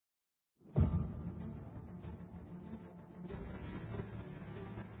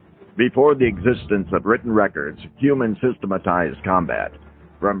Before the existence of written records, humans systematized combat.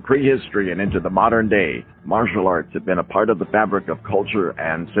 From prehistory and into the modern day, martial arts have been a part of the fabric of culture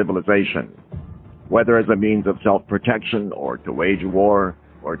and civilization. Whether as a means of self-protection, or to wage war,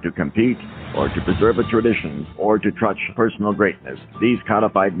 or to compete, or to preserve a tradition, or to touch personal greatness, these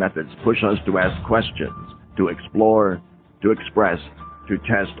codified methods push us to ask questions, to explore, to express, to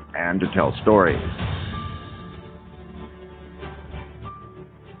test, and to tell stories.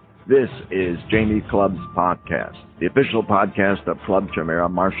 This is Jamie Club's podcast, the official podcast of Club Chimera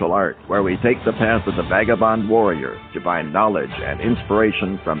Martial Arts, where we take the path of the vagabond warrior to find knowledge and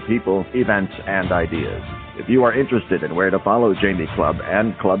inspiration from people, events, and ideas. If you are interested in where to follow Jamie Club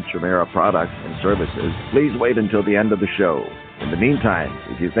and Club Chimera products and services, please wait until the end of the show. In the meantime,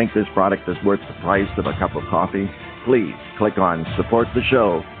 if you think this product is worth the price of a cup of coffee, please click on Support the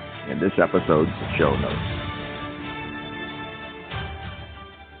Show in this episode's show notes.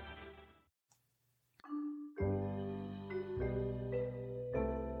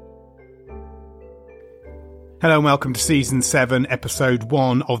 Hello and welcome to Season 7, Episode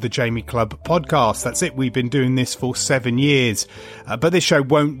 1 of the Jamie Club podcast. That's it, we've been doing this for 7 years. But this show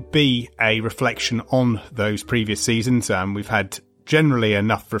won't be a reflection on those previous seasons. We've had generally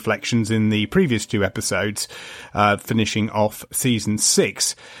enough reflections in the previous 2 episodes, finishing off Season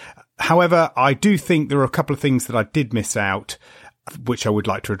 6. However, I do think there are a couple of things that I did miss out, which I would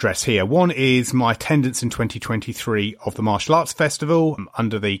like to address here. One is my attendance in 2023 of the Martial Arts Festival.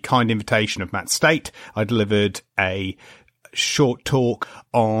 Under the kind invitation of Matt State, I delivered a short talk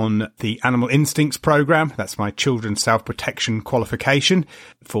on the Animal Instincts program. That's my children's self-protection qualification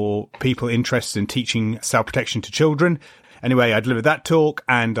for people interested in teaching self-protection to children. Anyway, I delivered that talk,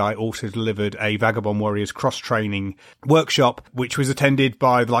 and I also delivered a Vagabond Warriors cross-training workshop, which was attended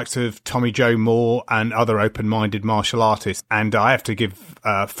by the likes of Tommy Joe Moore and other open-minded martial artists. And I have to give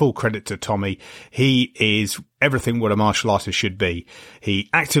full credit to Tommy. He is everything what a martial artist should be. He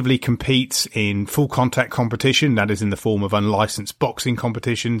actively competes in full contact competition, that is in the form of unlicensed boxing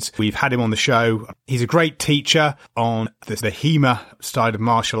competitions. We've had him on the show. He's a great teacher on the HEMA side of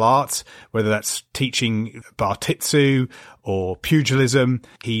martial arts, whether that's teaching bartitsu or pugilism.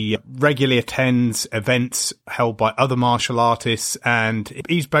 He regularly attends events held by other martial artists, and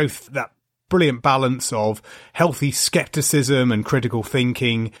he's both that brilliant balance of healthy skepticism and critical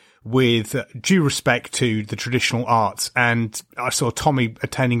thinking with due respect to the traditional arts. And I saw Tommy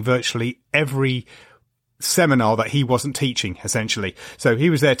attending virtually every seminar that he wasn't teaching, essentially. So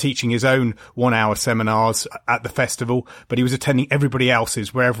he was there teaching his own 1-hour seminars at the festival, but he was attending everybody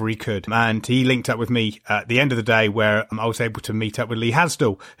else's wherever he could. And he linked up with me at the end of the day, where I was able to meet up with Lee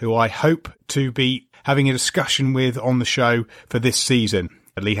Hasdell, who I hope to be having a discussion with on the show for this season.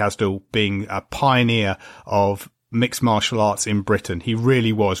 Lee Hasdell being a pioneer of mixed martial arts in Britain. He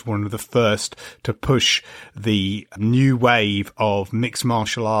really was one of the first to push the new wave of mixed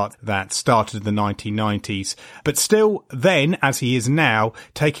martial art that started in the 1990s. But still then, as he is now,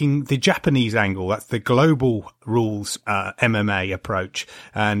 taking the Japanese angle. That's the global rules MMA approach.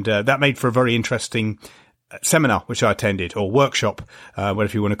 And that made for a very interesting seminar which I attended, or workshop,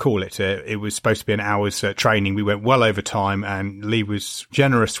 whatever you want to call it. It was supposed to be an hour's training. We went well over time, and Lee was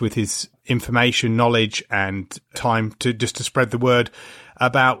generous with his information, knowledge, and time to spread the word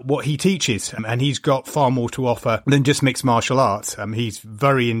about what he teaches. And he's got far more to offer than just mixed martial arts. He's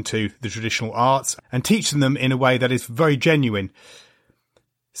very into the traditional arts and teaching them in a way that is very genuine.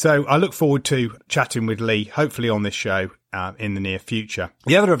 So I look forward to chatting with Lee, hopefully on this show in the near future.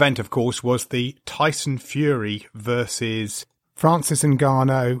 The other event, of course, was the Tyson Fury versus Francis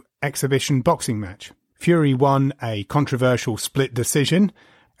Ngannou exhibition boxing match. Fury won a controversial split decision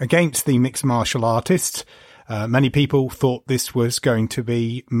against the mixed martial artists. Many people thought this was going to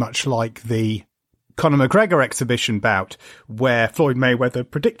be much like the Conor McGregor exhibition bout, where Floyd Mayweather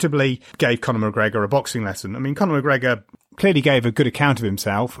predictably gave Conor McGregor a boxing lesson. I mean, Conor McGregor clearly gave a good account of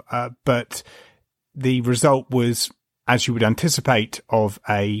himself, but the result was, as you would anticipate, of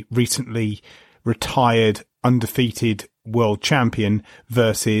a recently retired, undefeated world champion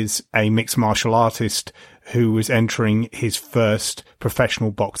versus a mixed martial artist who was entering his first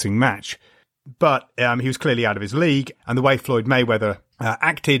professional boxing match. But he was clearly out of his league, and the way Floyd Mayweather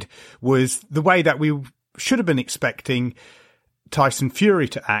acted was the way that we should have been expecting Tyson Fury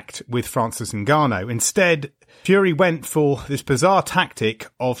to act with Francis Ngannou. Instead, Fury went for this bizarre tactic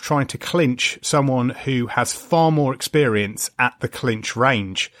of trying to clinch someone who has far more experience at the clinch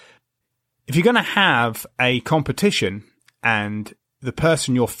range. If you're going to have a competition and the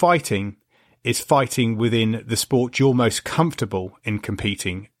person you're fighting is fighting within the sport you're most comfortable in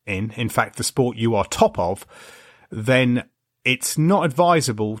competing in fact, the sport you are top of, then it's not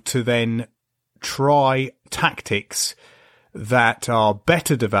advisable to then try tactics that are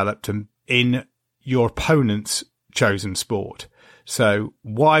better developed in your opponent's chosen sport. So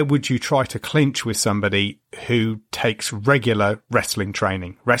why would you try to clinch with somebody who takes regular wrestling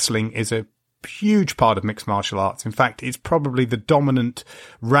training? Wrestling is a huge part of mixed martial arts. In fact, it's probably the dominant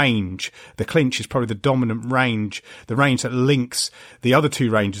range. The clinch is probably the dominant range, the range that links the other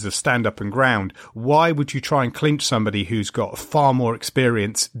two ranges of stand-up and ground. Why would you try and clinch somebody who's got far more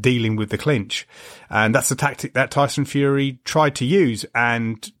experience dealing with the clinch? And that's the tactic that Tyson Fury tried to use,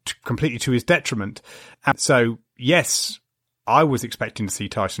 and completely to his detriment. And so, yes, I was expecting to see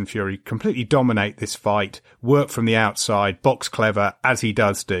Tyson Fury completely dominate this fight, work from the outside, box clever, as he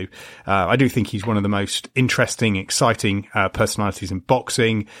does do. I do think he's one of the most interesting, exciting personalities in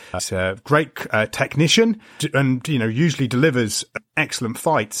boxing. He's a great technician and, usually delivers excellent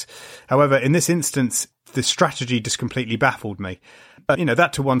fights. However, in this instance, the strategy just completely baffled me. But,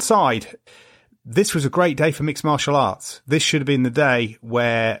 that to one side, this was a great day for mixed martial arts. This should have been the day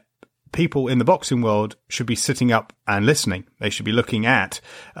where people in the boxing world should be sitting up and listening. They should be looking at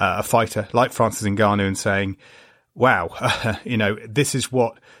a fighter like Francis Ngannou and saying, wow, this is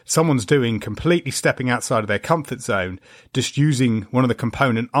what someone's doing, completely stepping outside of their comfort zone, just using one of the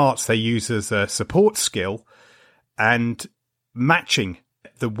component arts they use as a support skill and matching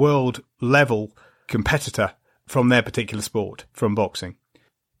the world level competitor from their particular sport, from boxing.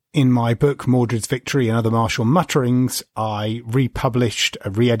 In my book, Mordred's Victory and Other Martial Mutterings, I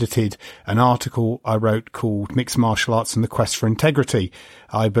re-edited an article I wrote called Mixed Martial Arts and the Quest for Integrity.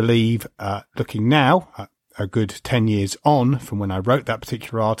 I believe, looking now, a good 10 years on from when I wrote that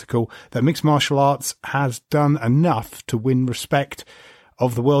particular article, that mixed martial arts has done enough to win respect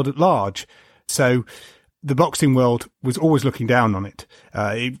of the world at large. So the boxing world was always looking down on it.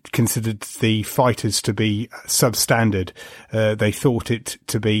 It considered the fighters to be substandard. They thought it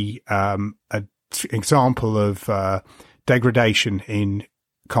to be an example of degradation in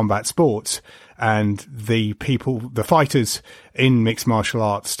combat sports, and the fighters in mixed martial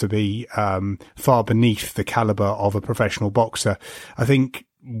arts to be far beneath the caliber of a professional boxer. I think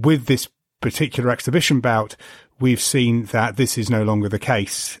with this particular exhibition bout, we've seen that this is no longer the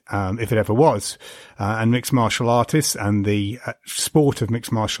case, if it ever was. And mixed martial artists and the sport of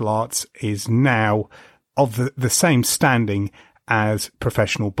mixed martial arts is now of the same standing as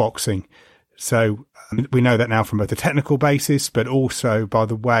professional boxing. So we know that now from both a technical basis, but also by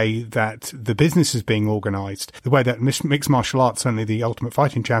the way that the business is being organised, the way that mixed martial arts, certainly the Ultimate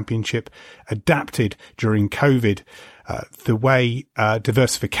Fighting Championship, adapted during COVID. The way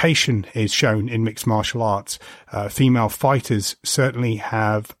diversification is shown in mixed martial arts, female fighters certainly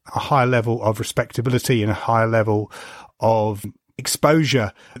have a higher level of respectability and a higher level of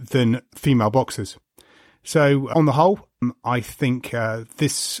exposure than female boxers. So on the whole, I think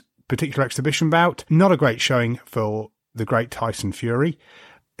this particular exhibition bout, not a great showing for the great Tyson Fury.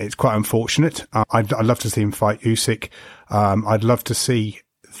 It's quite unfortunate. I'd love to see him fight Usyk. I'd love to see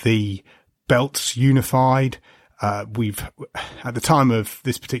the belts unified. We've, at the time of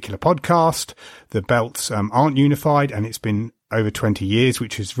this particular podcast, the belts aren't unified, and it's been over 20 years,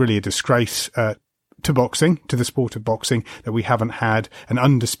 which is really a disgrace to boxing, to the sport of boxing, that we haven't had an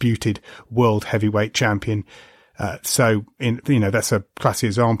undisputed world heavyweight champion. So that's a classic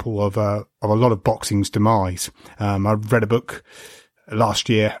example of a lot of boxing's demise. I read a book last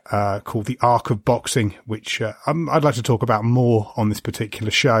year called The Arc of Boxing, which I'd like to talk about more on this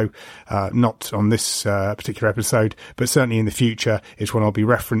particular show, not on this particular episode, but certainly in the future. It's one I'll be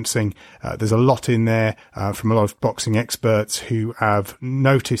referencing. There's a lot in there from a lot of boxing experts who have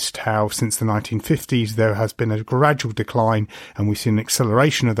noticed how since the 1950s there has been a gradual decline, and we've seen an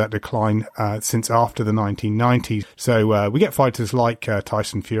acceleration of that decline since after the 1990s. So we get fighters like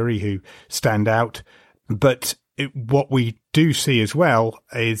Tyson Fury who stand out, but what we do see as well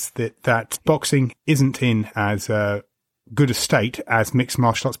is that boxing isn't in as good a state as mixed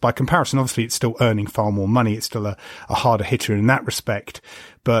martial arts by comparison. Obviously, it's still earning far more money. It's still a harder hitter in that respect.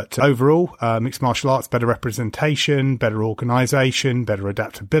 But overall, mixed martial arts, better representation, better organisation, better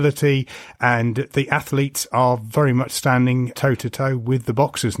adaptability, and the athletes are very much standing toe-to-toe with the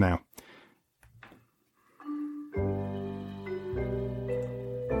boxers now.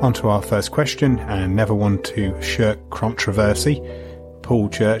 On to our first question, and never one to shirk controversy. Paul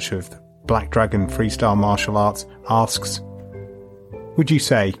Church of Black Dragon Freestyle Martial Arts asks, would you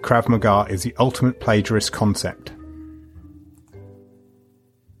say Krav Maga is the ultimate plagiarist concept?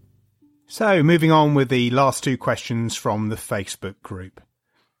 So, moving on with the last two questions from the Facebook group.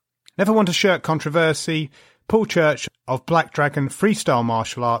 Never one to shirk controversy. Paul Church of Black Dragon Freestyle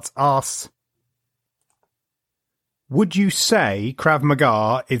Martial Arts asks, Would you say Krav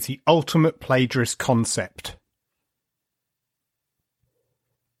Maga is the ultimate plagiarist concept?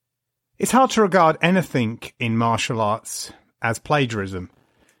 It's hard to regard anything in martial arts as plagiarism.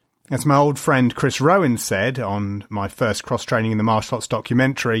 As my old friend Chris Rowan said on my first cross-training in the martial arts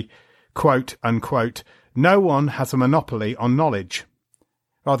documentary, quote, unquote, no one has a monopoly on knowledge.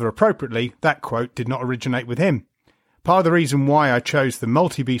 Rather appropriately, that quote did not originate with him. Part of the reason why I chose the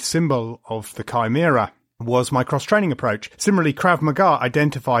multi-beast symbol of the Chimera was my cross-training approach. Similarly, Krav Maga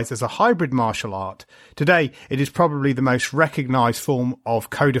identifies as a hybrid martial art. Today, it is probably the most recognised form of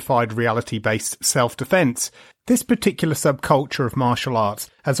codified reality-based self-defence. This particular subculture of martial arts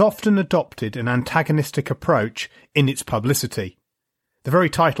has often adopted an antagonistic approach in its publicity. The very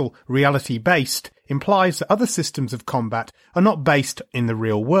title, reality-based, implies that other systems of combat are not based in the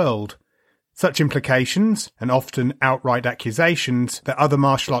real world. Such implications, and often outright accusations, that other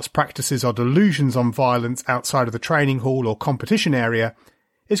martial arts practices are delusions on violence outside of the training hall or competition area,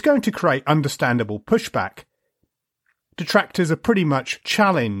 is going to create understandable pushback. Detractors are pretty much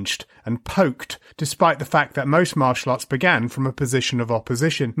challenged and poked, despite the fact that most martial arts began from a position of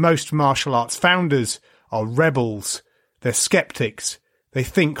opposition. Most martial arts founders are rebels, they're skeptics, they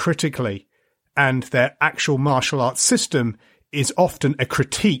think critically, and their actual martial arts system is often a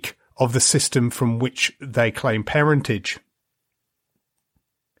critique of the system from which they claim parentage.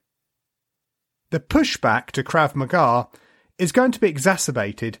 The pushback to Krav Maga is going to be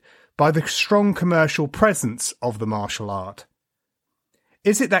exacerbated by the strong commercial presence of the martial art.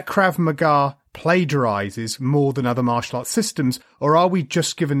 Is it that Krav Maga plagiarises more than other martial arts systems, or are we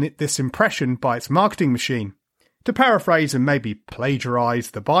just given it this impression by its marketing machine? To paraphrase and maybe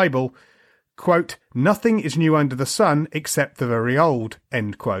plagiarise the Bible, quote, nothing is new under the sun except the very old,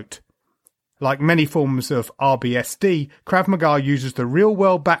 end quote. Like many forms of RBSD, Krav Maga uses the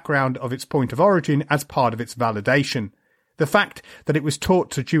real-world background of its point of origin as part of its validation. The fact that it was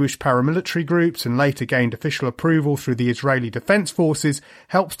taught to Jewish paramilitary groups and later gained official approval through the Israeli Defense Forces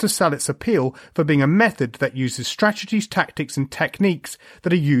helps to sell its appeal for being a method that uses strategies, tactics and techniques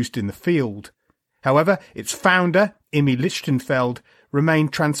that are used in the field. However, its founder, Imi Lichtenfeld,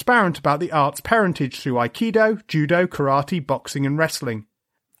 remained transparent about the art's parentage through Aikido, Judo, Karate, boxing and wrestling.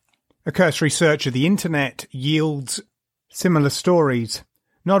 A cursory search of the internet yields similar stories.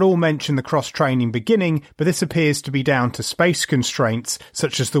 Not all mention the cross-training beginning, but this appears to be down to space constraints,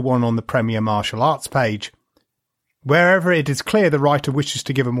 such as the one on the Premier Martial Arts page. Wherever it is clear the writer wishes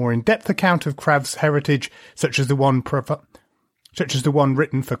to give a more in-depth account of Krav's heritage, such as the one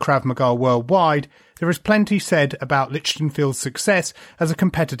written for Krav Maga Worldwide, there is plenty said about Lichtenfeld's success as a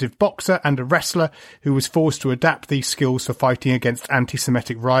competitive boxer and a wrestler who was forced to adapt these skills for fighting against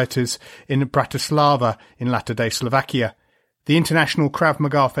anti-Semitic rioters in Bratislava in latter-day Slovakia. The International Krav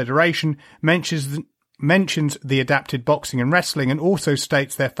Maga Federation mentions the adapted boxing and wrestling and also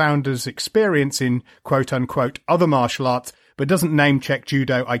states their founders' experience in quote-unquote other martial arts, but doesn't name-check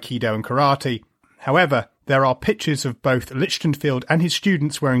Judo, Aikido and Karate. However, there are pictures of both Lichtenfeld and his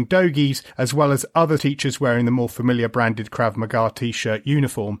students wearing dogis, as well as other teachers wearing the more familiar branded Krav Maga t-shirt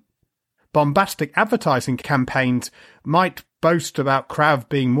uniform. Bombastic advertising campaigns might boast about Krav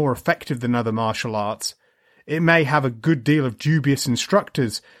being more effective than other martial arts. It may have a good deal of dubious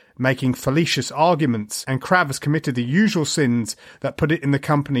instructors making fallacious arguments, and Krav has committed the usual sins that put it in the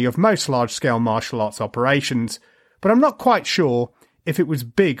company of most large-scale martial arts operations, but I'm not quite sure if it was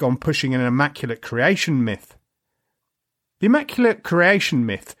big on pushing an immaculate creation myth. The immaculate creation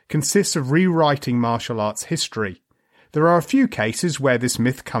myth consists of rewriting martial arts history. There are a few cases where this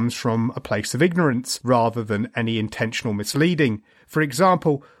myth comes from a place of ignorance rather than any intentional misleading. For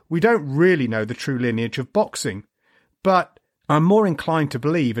example, we don't really know the true lineage of boxing, but I'm more inclined to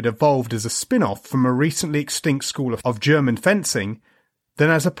believe it evolved as a spin-off from a recently extinct school of German fencing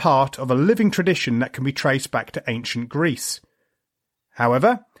than as a part of a living tradition that can be traced back to ancient Greece.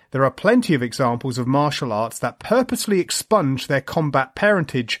 However, there are plenty of examples of martial arts that purposely expunged their combat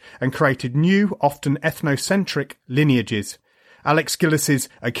parentage and created new, often ethnocentric lineages. Alex Gillis's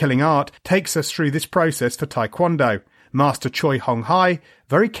A Killing Art takes us through this process for Taekwondo. Master Choi Hong Hai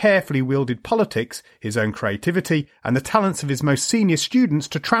very carefully wielded politics, his own creativity, and the talents of his most senior students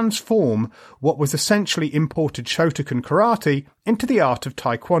to transform what was essentially imported Shotokan karate into the art of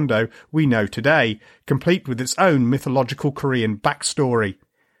Taekwondo we know today, complete with its own mythological Korean backstory.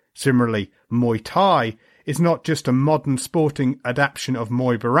 Similarly, Muay Thai is not just a modern sporting adaptation of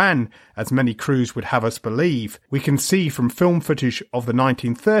Muay Boran, as many crews would have us believe. We can see from film footage of the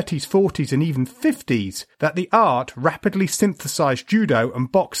 1930s, 40s and even 50s that the art rapidly synthesised judo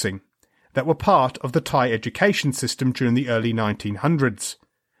and boxing that were part of the Thai education system during the early 1900s.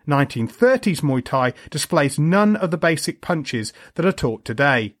 1930s Muay Thai displays none of the basic punches that are taught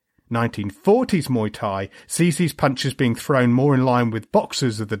today. 1940s Muay Thai sees these punches being thrown more in line with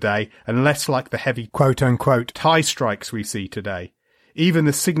boxers of the day and less like the heavy quote-unquote Thai strikes we see today. Even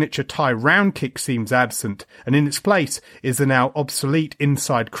the signature Thai round kick seems absent, and in its place is the now obsolete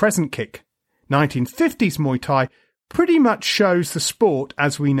inside crescent kick. 1950s Muay Thai pretty much shows the sport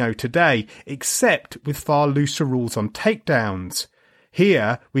as we know today, except with far looser rules on takedowns.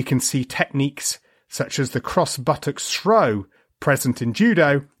 Here we can see techniques such as the cross buttocks throw, present in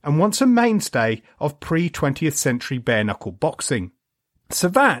judo and once a mainstay of pre-20th century bare-knuckle boxing.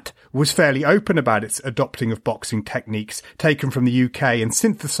 Savat was fairly open about its adopting of boxing techniques taken from the UK and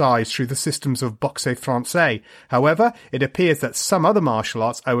synthesised through the systems of boxe français. However, it appears that some other martial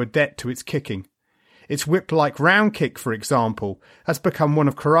arts owe a debt to its kicking. Its whip-like round kick, for example, has become one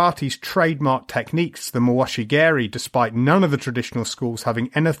of karate's trademark techniques, the mawashi-geri, despite none of the traditional schools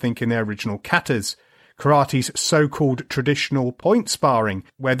having anything in their original katas. Karate's so-called traditional point sparring,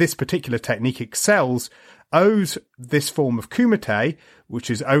 where this particular technique excels, owes this form of kumite, which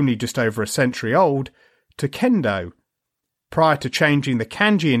is only just over a century old, to kendo. Prior to changing the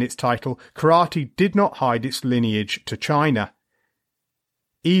kanji in its title, karate did not hide its lineage to China.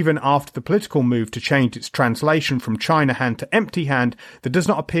 Even after the political move to change its translation from China hand to empty hand, there does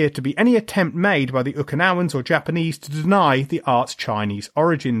not appear to be any attempt made by the Okinawans or Japanese to deny the art's Chinese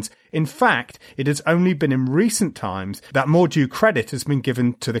origins. In fact, it has only been in recent times that more due credit has been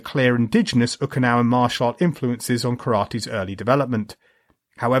given to the clear indigenous Okinawan martial art influences on karate's early development.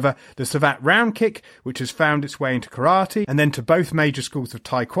 However, the Savat round kick, which has found its way into karate and then to both major schools of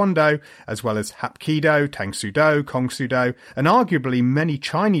taekwondo, as well as hapkido, tang soo do, kung soo do, and arguably many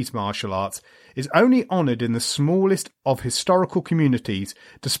Chinese martial arts, is only honoured in the smallest of historical communities,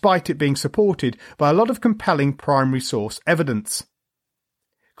 despite it being supported by a lot of compelling primary source evidence.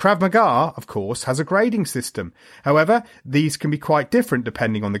 Krav Maga, of course, has a grading system. However, these can be quite different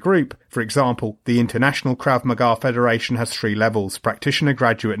depending on the group. For example, the International Krav Maga Federation has 3 levels: practitioner,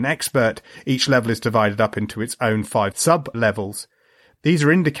 graduate and expert. Each level is divided up into its own 5 sub-levels. These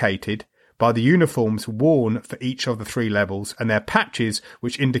are indicated by the uniforms worn for each of the 3 levels and their patches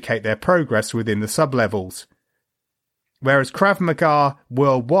which indicate their progress within the sub-levels. Whereas Krav Maga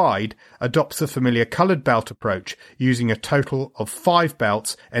worldwide adopts the familiar coloured belt approach, using a total of 5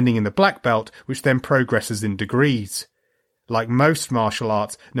 belts ending in the black belt, which then progresses in degrees. Like most martial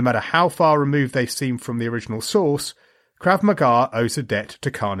arts, no matter how far removed they seem from the original source, Krav Maga owes a debt to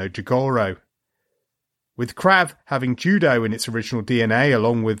Kano Jigoro. With Krav having judo in its original DNA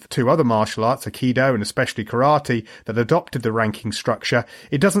along with 2 other martial arts, aikido and especially karate, that adopted the ranking structure,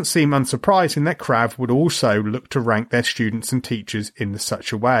 it doesn't seem unsurprising that Krav would also look to rank their students and teachers in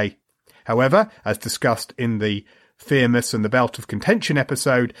such a way. However, as discussed in the Fearless and the Belt of Contention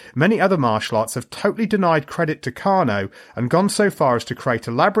episode, many other martial arts have totally denied credit to Kano and gone so far as to create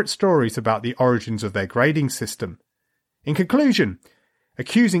elaborate stories about the origins of their grading system. In conclusion,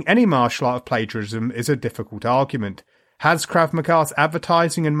 accusing any martial art of plagiarism is a difficult argument. Has Krav Maga's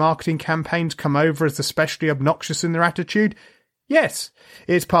advertising and marketing campaigns come over as especially obnoxious in their attitude? Yes,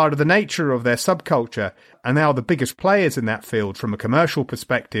 it's part of the nature of their subculture, and they are the biggest players in that field from a commercial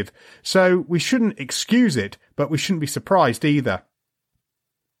perspective, so we shouldn't excuse it, but we shouldn't be surprised either.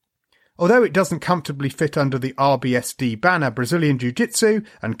 Although it doesn't comfortably fit under the RBSD banner, Brazilian Jiu-Jitsu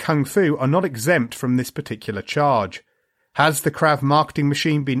and Kung Fu are not exempt from this particular charge. Has the Krav marketing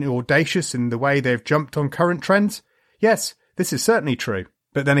machine been audacious in the way they've jumped on current trends? Yes, this is certainly true.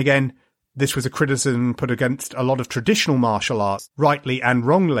 But then again, this was a criticism put against a lot of traditional martial arts, rightly and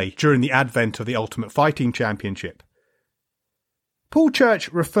wrongly, during the advent of the Ultimate Fighting Championship. Paul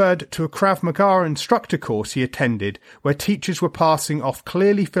Church referred to a Krav Maga instructor course he attended where teachers were passing off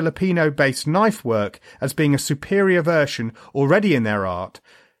clearly Filipino-based knife work as being a superior version already in their art,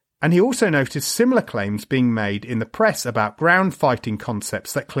 and he also noticed similar claims being made in the press about ground fighting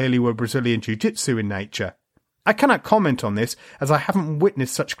concepts that clearly were Brazilian Jiu-Jitsu in nature. I cannot comment on this as I haven't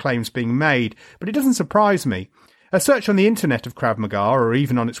witnessed such claims being made, but it doesn't surprise me. A search on the internet of Krav Maga, or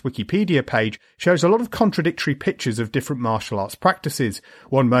even on its Wikipedia page, shows a lot of contradictory pictures of different martial arts practices.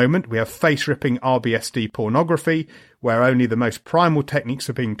 One moment we have face-ripping RBSD pornography, where only the most primal techniques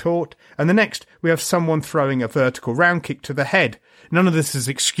are being taught, and the next we have someone throwing a vertical round kick to the head. None of this is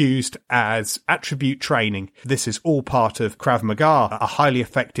excused as attribute training. This is all part of Krav Maga, a highly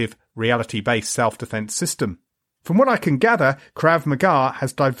effective, reality-based self-defense system. From what I can gather, Krav Maga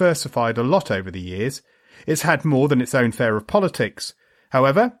has diversified a lot over the years. It's had more than its own fare of politics.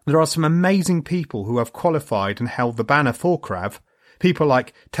 However, there are some amazing people who have qualified and held the banner for Krav. People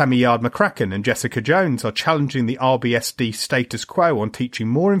like Tammy Yard-McCracken and Jessica Jones are challenging the RBSD status quo on teaching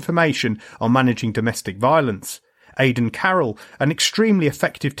more information on managing domestic violence. Aidan Carroll, an extremely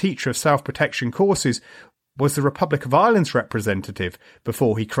effective teacher of self-protection courses, was the Republic of Ireland's representative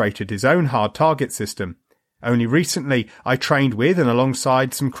before he created his own hard target system. Only recently, I trained with and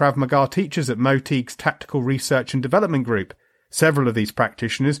alongside some Krav Maga teachers at Moteague's Tactical Research and Development Group. Several of these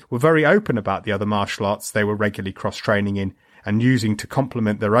practitioners were very open about the other martial arts they were regularly cross-training in and using to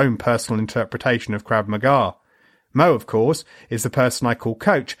complement their own personal interpretation of Krav Maga. Mo, of course, is the person I call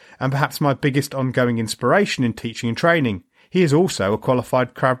coach and perhaps my biggest ongoing inspiration in teaching and training. He is also a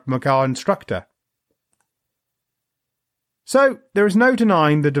qualified Krav Maga instructor. So, there is no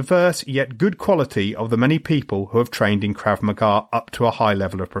denying the diverse yet good quality of the many people who have trained in Krav Maga up to a high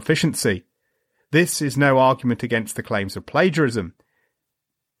level of proficiency. This is no argument against the claims of plagiarism.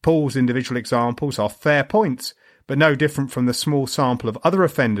 Paul's individual examples are fair points, but no different from the small sample of other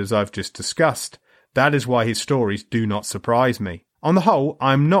offenders I've just discussed. That is why his stories do not surprise me. On the whole,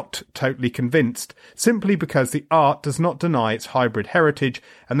 I am not totally convinced, simply because the art does not deny its hybrid heritage,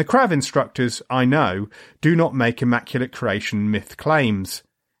 and the Krav instructors, I know, do not make immaculate creation myth claims.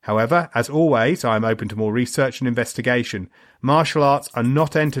 However, as always, I am open to more research and investigation. Martial arts are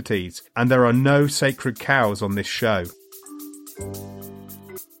not entities, and there are no sacred cows on this show.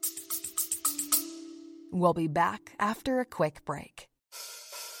 We'll be back after a quick break.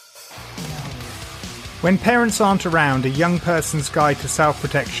 When Parents Aren't Around, A Young Person's Guide to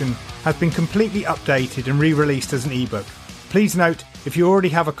Self-Protection has been completely updated and re-released as an ebook. Please note, if you already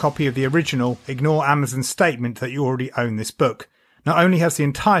have a copy of the original, ignore Amazon's statement that you already own this book. Not only has the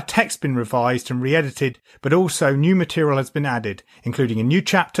entire text been revised and re-edited, but also new material has been added, including a new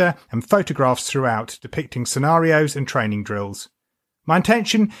chapter and photographs throughout depicting scenarios and training drills. My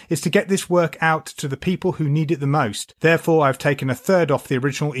intention is to get this work out to the people who need it the most. Therefore, I've taken a third off the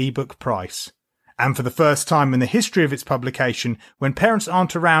original ebook price. And for the first time in the history of its publication, When Parents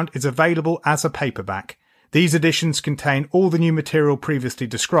Aren't Around is available as a paperback. These editions contain all the new material previously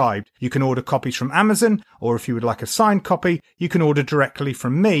described. You can order copies from Amazon, or if you would like a signed copy, you can order directly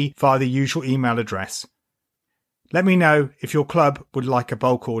from me via the usual email address. Let me know if your club would like a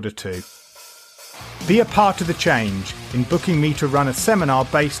bulk order too. Be a part of the change in booking me to run a seminar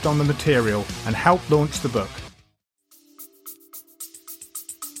based on the material and help launch the book.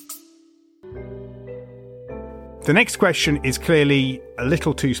 The next question is clearly a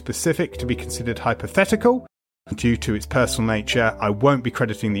little too specific to be considered hypothetical. Due to its personal nature, I won't be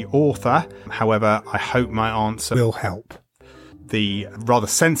crediting the author. However, I hope my answer will help. The rather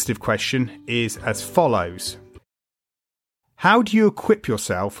sensitive question is as follows. How do you equip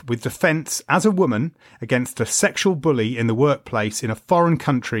yourself with defence as a woman against a sexual bully in the workplace in a foreign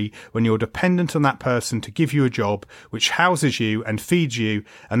country when you're dependent on that person to give you a job which houses you and feeds you,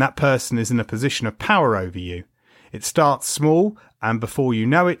 and that person is in a position of power over you? It starts small, and before you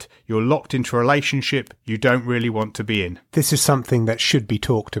know it, you're locked into a relationship you don't really want to be in. This is something that should be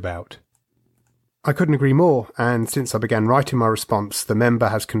talked about. I couldn't agree more, and since I began writing my response, the member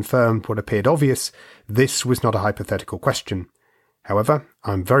has confirmed what appeared obvious. This was not a hypothetical question. However,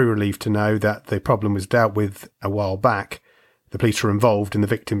 I'm very relieved to know that the problem was dealt with a while back. The police were involved and the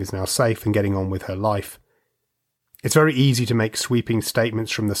victim is now safe and getting on with her life. It's very easy to make sweeping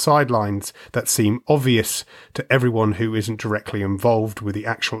statements from the sidelines that seem obvious to everyone who isn't directly involved with the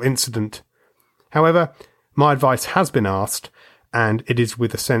actual incident. However, my advice has been asked, and it is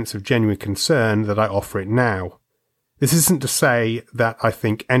with a sense of genuine concern that I offer it now. This isn't to say that I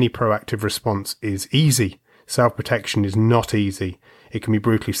think any proactive response is easy. Self-protection is not easy. It can be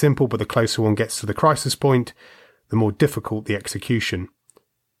brutally simple, but the closer one gets to the crisis point, the more difficult the execution.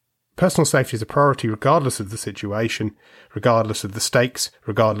 Personal safety is a priority regardless of the situation, regardless of the stakes,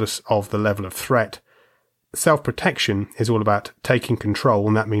 regardless of the level of threat. Self-protection is all about taking control,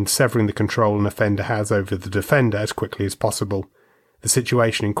 and that means severing the control an offender has over the defender as quickly as possible. The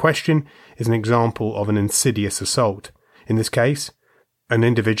situation in question is an example of an insidious assault. In this case, an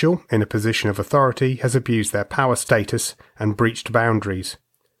individual in a position of authority has abused their power status and breached boundaries.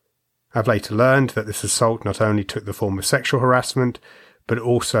 I've later learned that this assault not only took the form of sexual harassment, but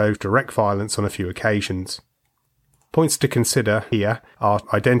also direct violence on a few occasions. Points to consider here are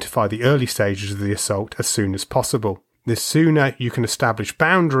identify the early stages of the assault as soon as possible. The sooner you can establish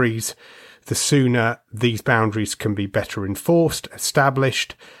boundaries, the sooner these boundaries can be better enforced,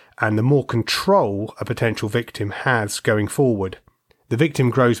 established, and the more control a potential victim has going forward. The victim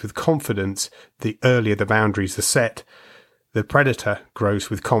grows with confidence the earlier the boundaries are set. The predator grows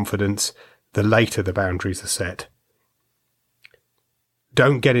with confidence the later the boundaries are set.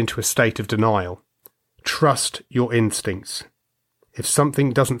 Don't get into a state of denial. Trust your instincts. If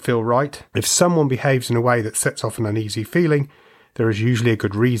something doesn't feel right, if someone behaves in a way that sets off an uneasy feeling, there is usually a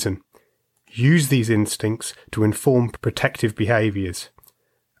good reason. Use these instincts to inform protective behaviours.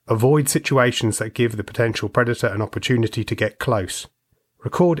 Avoid situations that give the potential predator an opportunity to get close.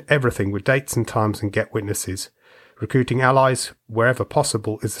 Record everything with dates and times and get witnesses. Recruiting allies wherever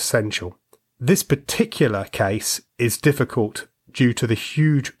possible is essential. This particular case is difficult due to the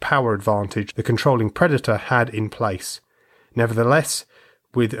huge power advantage the controlling predator had in place. Nevertheless,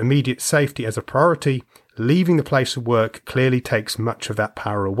 with immediate safety as a priority, leaving the place of work clearly takes much of that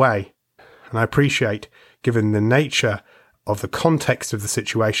power away. And I appreciate, given the nature of the context of the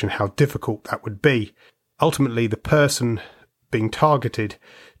situation, how difficult that would be. Ultimately, the person being targeted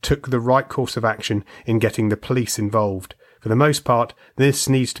took the right course of action in getting the police involved. For the most part, this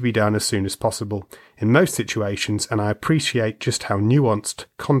needs to be done as soon as possible. In most situations, and I appreciate just how nuanced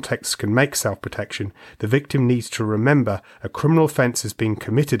context can make self-protection, the victim needs to remember a criminal offence is being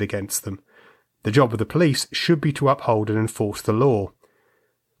committed against them. The job of the police should be to uphold and enforce the law.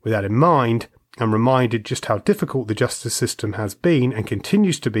 With that in mind, I'm reminded just how difficult the justice system has been and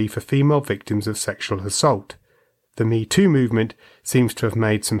continues to be for female victims of sexual assault. The Me Too movement seems to have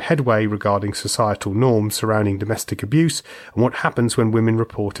made some headway regarding societal norms surrounding domestic abuse and what happens when women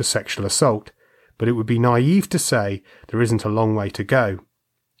report a sexual assault, but it would be naive to say there isn't a long way to go.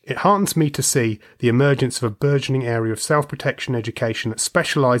 It heartens me to see the emergence of a burgeoning area of self-protection education that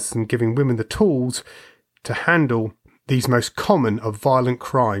specialises in giving women the tools to handle these most common of violent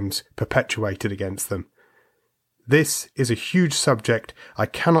crimes perpetuated against them. This is a huge subject I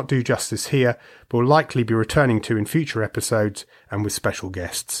cannot do justice here, but will likely be returning to in future episodes and with special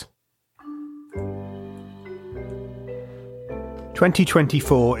guests.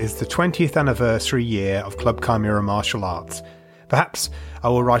 2024 is the 20th anniversary year of Club Chimera Martial Arts. Perhaps I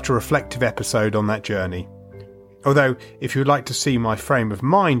will write a reflective episode on that journey. Although, if you would like to see my frame of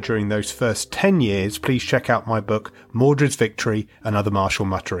mind during those first 10 years, please check out my book, Mordred's Victory and Other Martial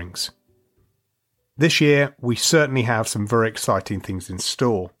Mutterings. This year, we certainly have some very exciting things in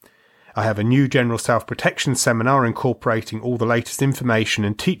store. I have a new general self-protection seminar incorporating all the latest information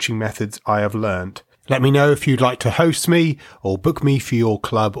and teaching methods I have learned. Let me know if you'd like to host me or book me for your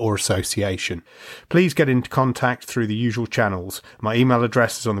club or association. Please get into contact through the usual channels. My email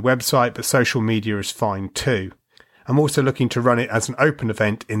address is on the website, but social media is fine too. I'm also looking to run it as an open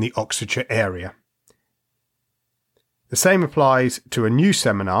event in the Oxfordshire area. The same applies to a new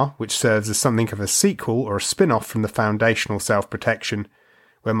seminar, which serves as something of a sequel or a spin-off from the foundational self-protection,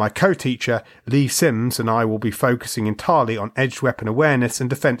 where my co-teacher, Lee Sims, and I will be focusing entirely on edged weapon awareness and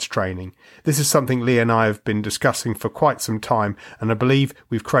defence training. This is something Lee and I have been discussing for quite some time, and I believe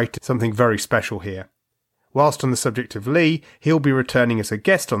we've created something very special here. Whilst on the subject of Lee, he'll be returning as a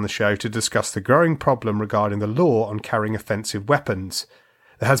guest on the show to discuss the growing problem regarding the law on carrying offensive weapons.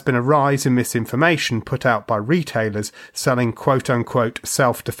 There has been a rise in misinformation put out by retailers selling quote-unquote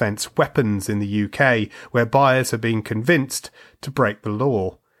self-defence weapons in the UK, where buyers are being convinced to break the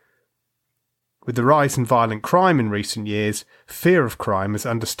law. With the rise in violent crime in recent years, fear of crime has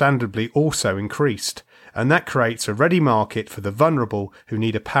understandably also increased, and that creates a ready market for the vulnerable who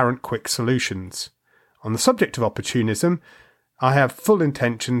need apparent quick solutions. On the subject of opportunism, I have full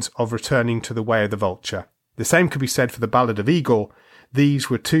intentions of returning to the way of the vulture. The same could be said for the Ballad of Igor. These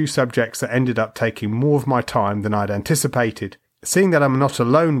were two subjects that ended up taking more of my time than I'd anticipated. Seeing that I'm not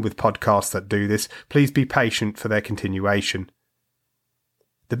alone with podcasts that do this, please be patient for their continuation.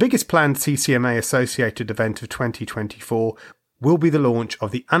 The biggest planned CCMA associated event of 2024 will be the launch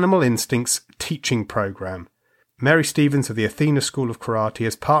of the Animal Instincts teaching programme. Mary Stevens of the Athena School of Karate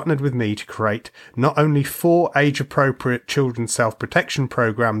has partnered with me to create not only 4 age-appropriate children's self-protection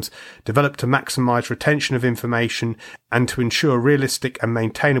programs developed to maximise retention of information and to ensure realistic and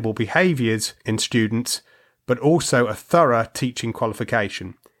maintainable behaviours in students, but also a thorough teaching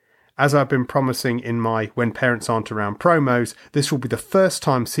qualification. As I've been promising in my When Parents Aren't Around promos, this will be the first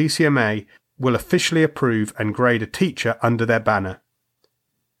time CCMA will officially approve and grade a teacher under their banner.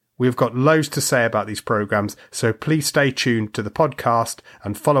 We've got loads to say about these programs, so please stay tuned to the podcast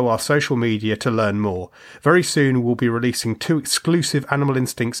and follow our social media to learn more. Very soon we'll be releasing 2 exclusive Animal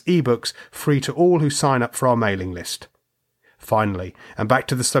Instincts ebooks free to all who sign up for our mailing list. Finally, and back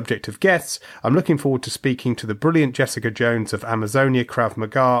to the subject of guests, I'm looking forward to speaking to the brilliant Jessica Jones of Amazonia Krav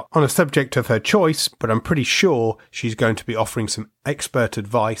Maga on a subject of her choice, but I'm pretty sure she's going to be offering some expert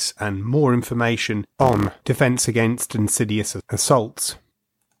advice and more information on defence against insidious assaults.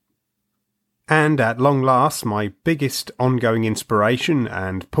 And at long last, my biggest ongoing inspiration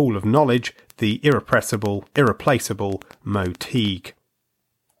and pool of knowledge, the irreplaceable Mo Teague.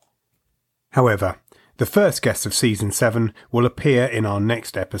 However, The first guest of Season 7 will appear in our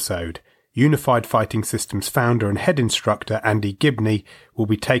next episode. Unified Fighting Systems founder and head instructor Andy Gibney will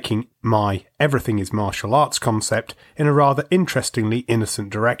be taking my Everything is Martial Arts concept in a rather interestingly innocent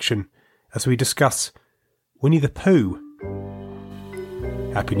direction as we discuss Winnie the Pooh.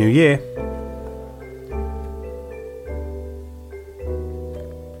 Happy New Year!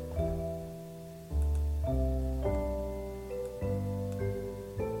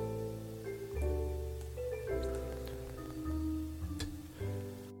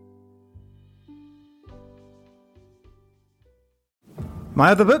 My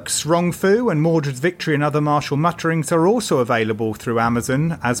other books, Wrong Fu and Mordred's Victory and Other Martial Mutterings, are also available through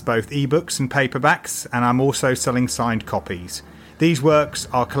Amazon as both ebooks and paperbacks, and I'm also selling signed copies. These works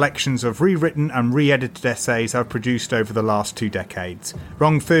are collections of rewritten and re-edited essays I've produced over the last 2 decades.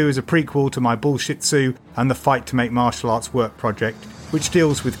 Wrong Fu is a prequel to my Bullshitsu and the Fight to Make Martial Arts work project, which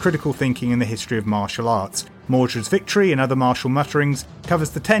deals with critical thinking in the history of martial arts. Mordred's Victory and Other Martial Mutterings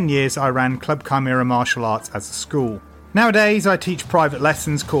covers the 10 years I ran Club Chimera Martial Arts as a school. Nowadays, I teach private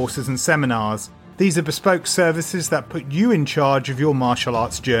lessons, courses and seminars. These are bespoke services that put you in charge of your martial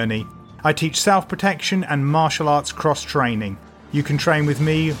arts journey. I teach self-protection and martial arts cross-training. You can train with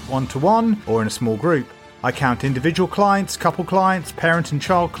me one-to-one or in a small group. I count individual clients, couple clients, parent and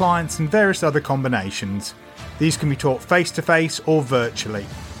child clients and various other combinations. These can be taught face-to-face or virtually.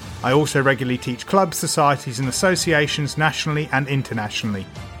 I also regularly teach clubs, societies and associations nationally and internationally.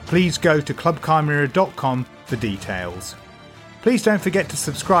 Please go to clubchimera.com for details. Please don't forget to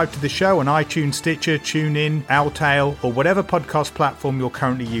subscribe to the show on iTunes, Stitcher, TuneIn, Owltail, or whatever podcast platform you're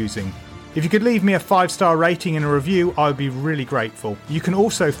currently using. If you could leave me a 5-star rating and a review, I would be really grateful. You can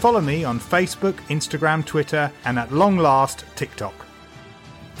also follow me on Facebook, Instagram, Twitter, and at long last, TikTok.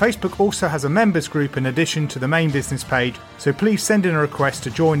 Facebook also has a members group in addition to the main business page, so please send in a request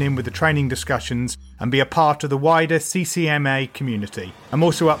to join in with the training discussions and be a part of the wider CCMA community. I'm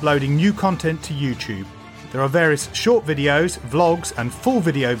also uploading new content to YouTube. There are various short videos, vlogs and full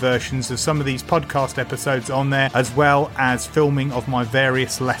video versions of some of these podcast episodes on there, as well as filming of my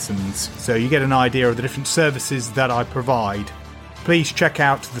various lessons, so you get an idea of the different services that I provide. Please check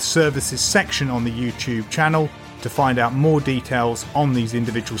out the services section on the YouTube channel to find out more details on these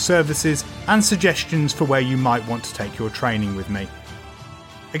individual services and suggestions for where you might want to take your training with me.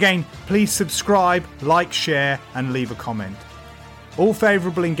 Again, please subscribe, like, share and leave a comment. All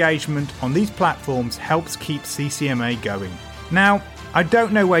favourable engagement on these platforms helps keep CCMA going. Now, I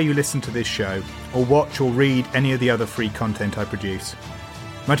don't know where you listen to this show, or watch or read any of the other free content I produce.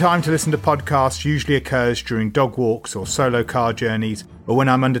 My time to listen to podcasts usually occurs during dog walks or solo car journeys, or when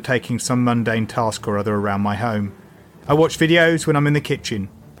I'm undertaking some mundane task or other around my home. I watch videos when I'm in the kitchen.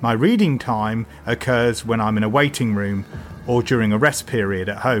 My reading time occurs when I'm in a waiting room, or during a rest period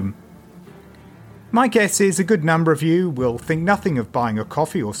at home. My guess is a good number of you will think nothing of buying a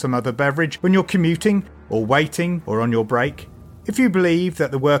coffee or some other beverage when you're commuting, or waiting, or on your break. If you believe that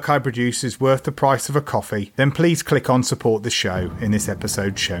the work I produce is worth the price of a coffee, then please click on Support the Show in this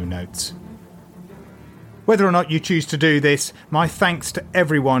episode's show notes. Whether or not you choose to do this, my thanks to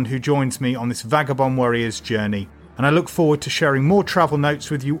everyone who joins me on this Vagabond Warriors journey, and I look forward to sharing more travel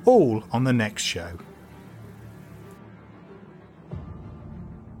notes with you all on the next show.